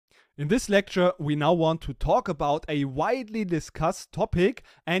In this lecture, we now want to talk about a widely discussed topic,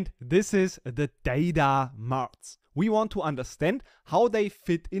 and this is the data marts. We want to understand how they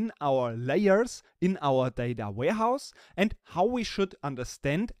fit in our layers in our data warehouse and how we should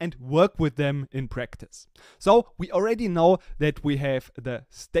understand and work with them in practice. So we already know that we have the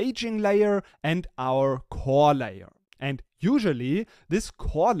staging layer and our core layer. And usually this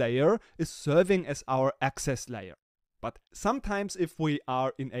core layer is serving as our access layer. But sometimes if we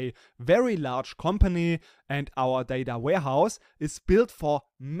are in a very large company and our data warehouse is built for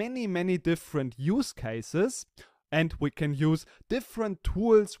many different use cases, and we can use different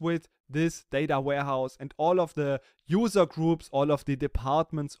tools with this data warehouse, and all of the user groups, all of the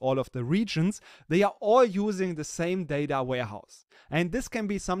departments, all of the regions, they are all using the same data warehouse. And this can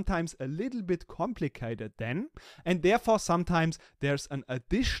be sometimes a little bit complicated then, and therefore sometimes there's an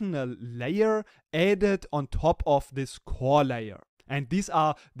additional layer added on top of this core layer. And these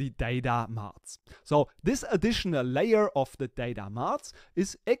are the data marts. So this additional layer of the data marts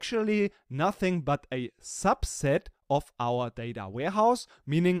is actually nothing but a subset of our data warehouse,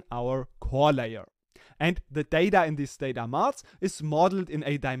 meaning our core layer. And the data in these data marts is modeled in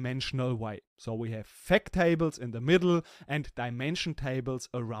a dimensional way. So we have fact tables in the middle and dimension tables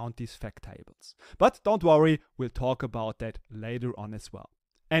around these fact tables. But don't worry, we'll talk about that later on as well.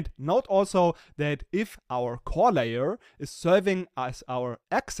 And note also that if our core layer is serving as our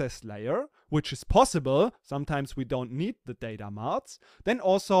access layer, which is possible, sometimes we don't need the data marts, then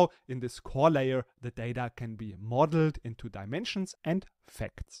also in this core layer, the data can be modeled into dimensions and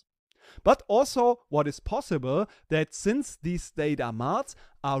facts. But also what is possible that since these data marts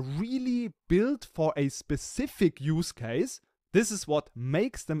are really built for a specific use case, this is what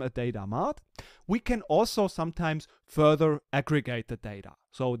makes them a data mart, we can also sometimes further aggregate the data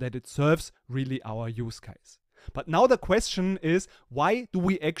so that it serves really our use case. But now the question is, why do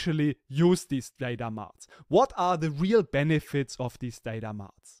we actually use these data marts? What are the real benefits of these data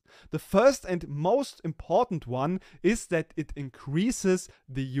marts? The first and most important one is that it increases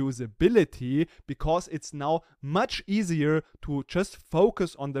the usability, because it's now much easier to just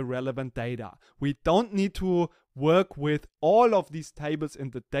focus on the relevant data. We don't need to work with all of these tables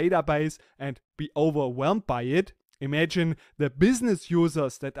in the database and be overwhelmed by it. Imagine the business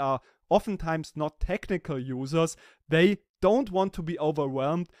users that are oftentimes not technical users, they don't want to be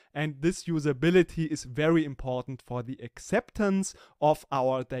overwhelmed, and this usability is very important for the acceptance of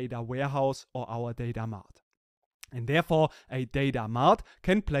our data warehouse or our data mart. And therefore, a data mart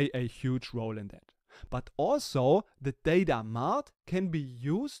can play a huge role in that. But also, the data mart can be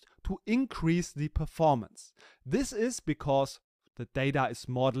used to increase the performance. This is because the data is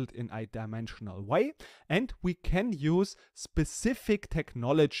modeled in a dimensional way, and we can use specific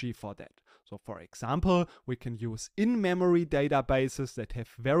technology for that. So for example, we can use in-memory databases that have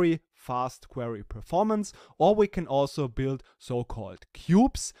very fast query performance, or we can also build so-called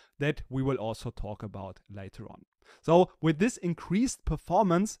cubes that we will also talk about later on. So with this increased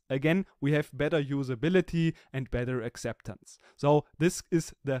performance, again, we have better usability and better acceptance. So this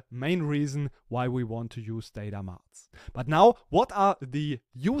is the main reason why we want to use data marts. But now, what are the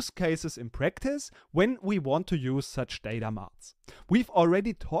use cases in practice when we want to use such data marts? We've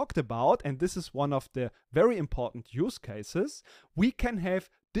already talked about, and this is one of the very important use cases, we can have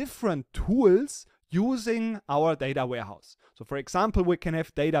different tools using our data warehouse. So for example, we can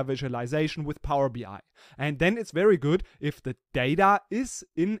have data visualization with Power BI. And then it's very good if the data is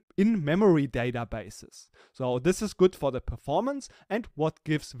in memory databases. So this is good for the performance and what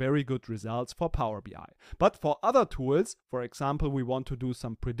gives very good results for Power BI. But for other tools, for example, we want to do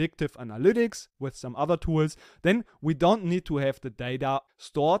some predictive analytics with some other tools, then we don't need to have the data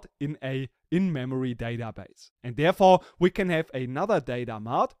stored in a in-memory database. And therefore, we can have another data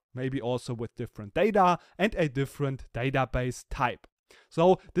mart, maybe also with different data and a different database type.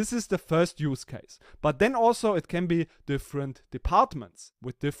 So this is the first use case. But then also it can be different departments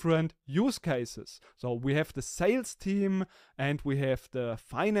with different use cases. So we have the sales team and we have the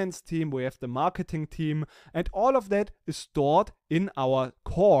finance team, we have the marketing team, and all of that is stored in our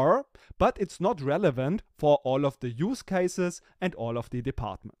core, but it's not relevant for all of the use cases and all of the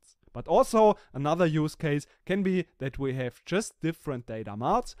departments. But also another use case can be that we have just different data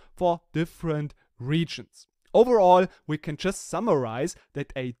marts for different regions. Overall, we can just summarize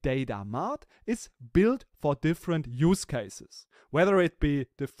that a data mart is built for different use cases, whether it be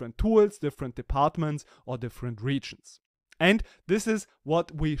different tools, different departments, or different regions. And this is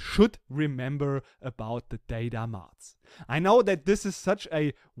what we should remember about the data marts. I know that this is such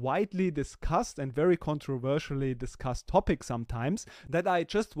a widely discussed and very controversially discussed topic sometimes that I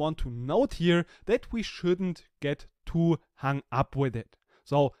just want to note here that we shouldn't get too hung up with it.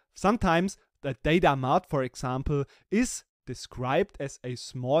 So sometimes the data mart, for example, is described as a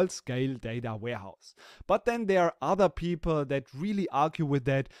small-scale data warehouse. But then there are other people that really argue with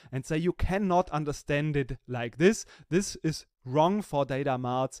that and say you cannot understand it like this. This is wrong for data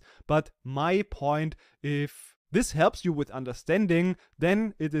marts. But my point, if this helps you with understanding,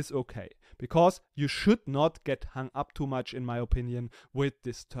 then it is okay. Because you should not get hung up too much, in my opinion, with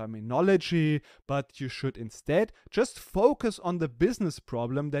this terminology, but you should instead just focus on the business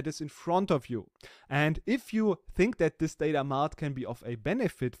problem that is in front of you. And if you think that this data mart can be of a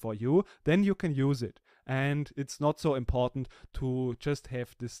benefit for you, then you can use it. And it's not so important to just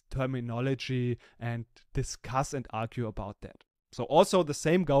have this terminology and discuss and argue about that. So also the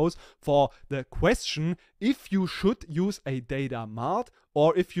same goes for the question if you should use a data mart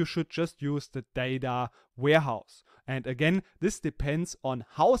or if you should just use the data warehouse. And again, this depends on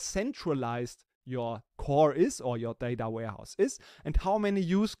how centralized your core is or your data warehouse is and how many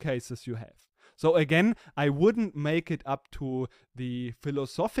use cases you have. So again, I wouldn't make it up to the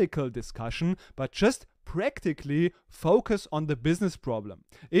philosophical discussion, but just practically focus on the business problem.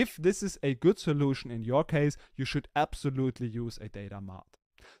 If this is a good solution in your case, you should absolutely use a data mart.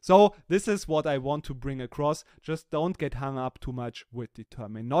 So this is what I want to bring across. Just don't get hung up too much with the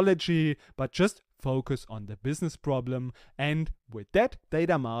terminology, but just focus on the business problem. And with that,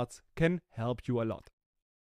 data marts can help you a lot.